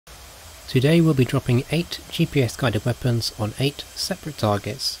Today we'll be dropping 8 GPS guided weapons on 8 separate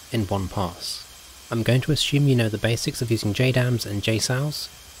targets in one pass. I'm going to assume you know the basics of using Jdams and JSOWs,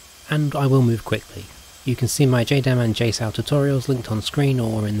 and I will move quickly. You can see my Jdam and JSOW tutorials linked on screen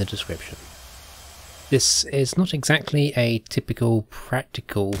or in the description. This is not exactly a typical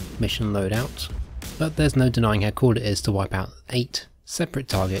practical mission loadout, but there's no denying how cool it is to wipe out 8 separate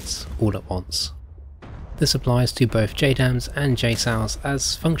targets all at once. This applies to both Jdams and JSOWs,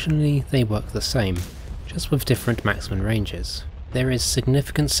 as functionally they work the same, just with different maximum ranges. There is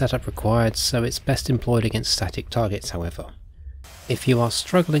significant setup required, so it's best employed against static targets however. If you are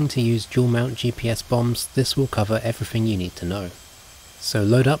struggling to use dual mount GPS bombs, this will cover everything you need to know. So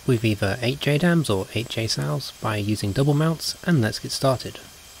load up with either 8 Jdams or 8 JSOWs by using double mounts, and let's get started.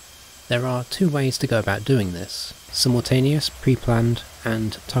 There are 2 ways to go about doing this: simultaneous, pre-planned,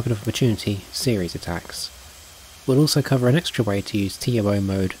 and target of opportunity series attacks. We'll also cover an extra way to use TOO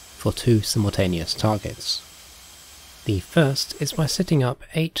mode for 2 simultaneous targets. The first is by setting up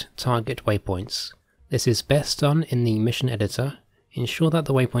 8 target waypoints. This is best done in the mission editor. Ensure that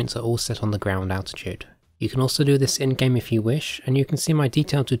the waypoints are all set on the ground altitude. You can also do this in-game if you wish, and you can see my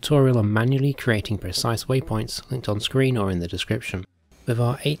detailed tutorial on manually creating precise waypoints linked on screen or in the description. With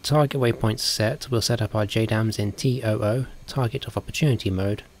our 8 target waypoints set, we'll set up our Jdams in TOO, target of opportunity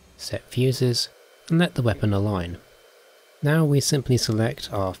mode, set fuses, and let the weapon align. Now we simply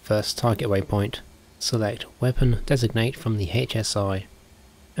select our first target waypoint, select weapon designate from the HSI,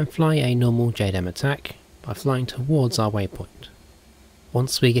 and fly a normal Jdam attack by flying towards our waypoint.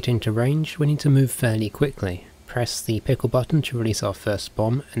 Once we get into range, we need to move fairly quickly. Press the pickle button to release our first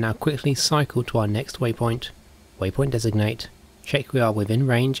bomb, and now quickly cycle to our next waypoint, waypoint designate, check we are within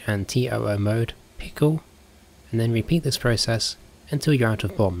range and TOO mode, pickle, and then repeat this process until you're out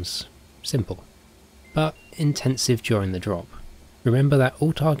of bombs. Simple, but intensive during the drop. Remember that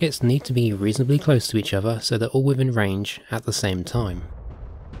all targets need to be reasonably close to each other so they're all within range at the same time.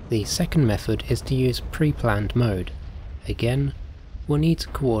 The second method is to use pre-planned mode. Again, we'll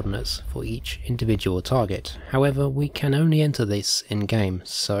need coordinates for each individual target, however we can only enter this in-game,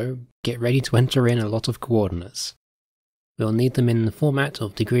 so get ready to enter in a lot of coordinates. We'll need them in the format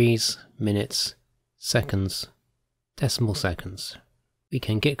of degrees, minutes, seconds, decimal seconds. We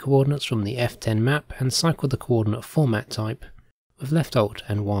can get coordinates from the F10 map and cycle the coordinate format type with left alt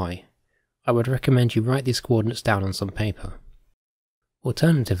and Y. I would recommend you write these coordinates down on some paper.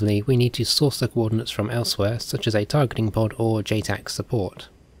 Alternatively, we need to source the coordinates from elsewhere, such as a targeting pod or JTAC support.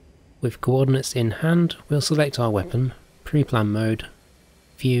 With coordinates in hand, we'll select our weapon, pre-plan mode,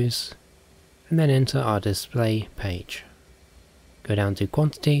 fuse, and then enter our display page. Go down to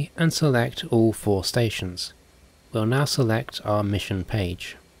quantity and select all 4 stations. We'll now select our mission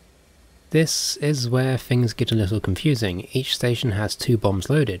page. This is where things get a little confusing. Each station has 2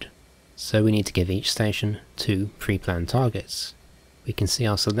 bombs loaded, so we need to give each station 2 pre-planned targets. We can see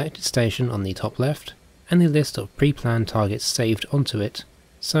our selected station on the top left, and the list of pre-planned targets saved onto it,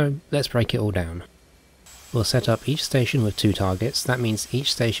 so let's break it all down. We'll set up each station with 2 targets. That means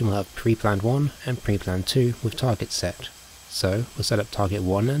each station will have pre-planned 1 and pre-planned 2 with targets set. So we'll set up target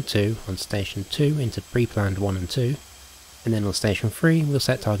 1 and 2 on station 2 into pre-planned 1 and 2, and then on station 3 we'll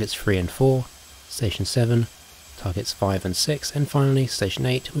set targets 3 and 4, station 7, targets 5 and 6, and finally station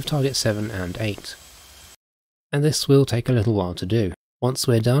 8 with targets 7 and 8. And this will take a little while to do. Once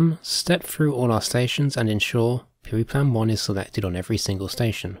we're done, step through all our stations and ensure pre-plan 1 is selected on every single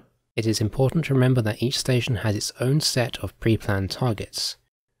station. It is important to remember that each station has its own set of pre-planned targets.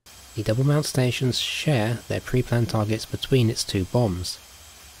 The double mount stations share their pre-planned targets between its 2 bombs,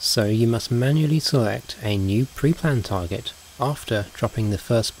 so you must manually select a new pre-planned target after dropping the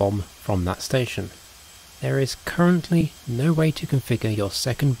first bomb from that station. There is currently no way to configure your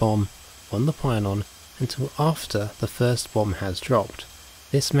second bomb on the pylon until after the first bomb has dropped.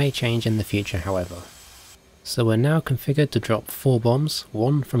 This may change in the future however. So we're now configured to drop 4 bombs,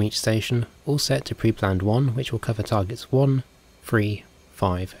 1 from each station, all set to pre-planned 1, which will cover targets 1, 3,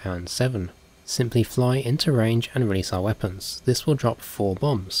 5 and 7. Simply fly into range and release our weapons. This will drop 4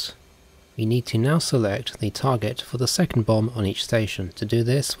 bombs. We need to now select the target for the second bomb on each station. To do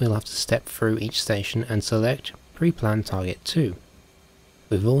this, we'll have to step through each station and select pre-planned target 2.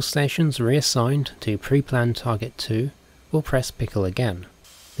 With all stations reassigned to pre-planned target 2, we'll press pickle again.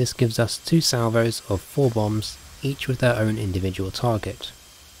 This gives us 2 salvos of 4 bombs, each with their own individual target.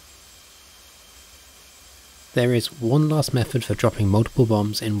 There is one last method for dropping multiple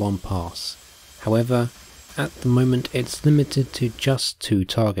bombs in one pass. However, at the moment it's limited to just 2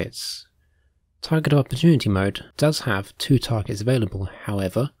 targets. Target of opportunity mode does have 2 targets available,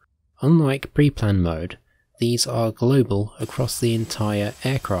 however, unlike pre-plan mode, these are global across the entire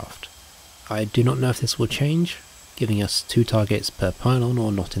aircraft. I do not know if this will change, giving us 2 targets per pylon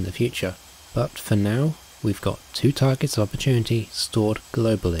or not in the future, but for now we've got 2 targets of opportunity stored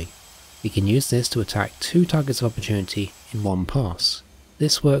globally. We can use this to attack 2 targets of opportunity in one pass.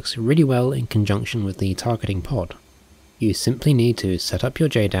 This works really well in conjunction with the targeting pod. You simply need to set up your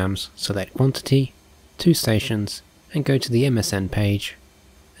JDAMs, select quantity, 2 stations, and go to the MSN page,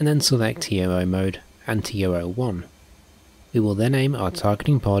 and then select TOO mode and TOO1. We will then aim our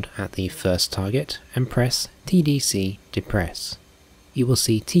targeting pod at the first target and press TDC depress. You will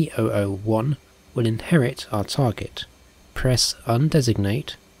see TOO1 will inherit our target. Press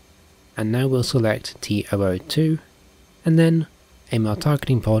undesignate, and now we'll select TOO2, and then aim our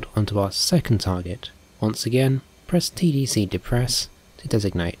targeting pod onto our second target. Once again, press TDC depress to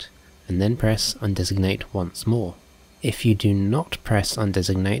designate, and then press undesignate once more. If you do not press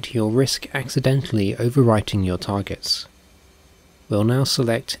undesignate, you'll risk accidentally overwriting your targets. We'll now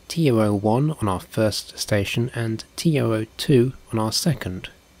select TOO1 on our first station and TOO2 on our second,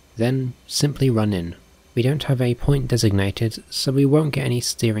 then simply run in. We don't have a point designated, so we won't get any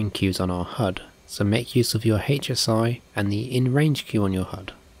steering cues on our HUD, so make use of your HSI and the in-range cue on your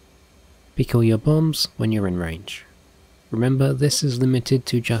HUD. Pick all your bombs when you're in range. Remember, this is limited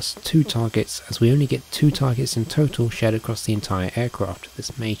to just 2 targets, as we only get 2 targets in total shared across the entire aircraft.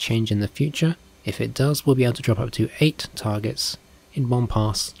 This may change in the future. If it does, we'll be able to drop up to 8 targets in one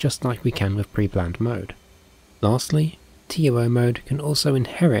pass, just like we can with pre-planned mode. Lastly, TOO mode can also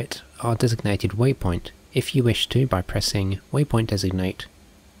inherit our designated waypoint, if you wish to, by pressing Waypoint Designate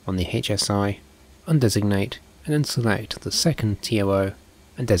on the HSI, undesignate, and then select the second TOO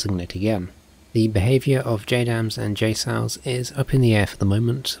and designate again. The behaviour of JDAMs and JSOWs is up in the air for the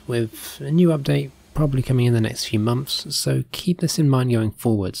moment, with a new update probably coming in the next few months, so keep this in mind going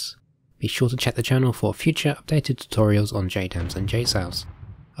forwards. Be sure to check the channel for future updated tutorials on JDAMs and JSOWs.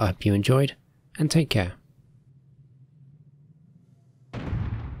 I hope you enjoyed, and take care.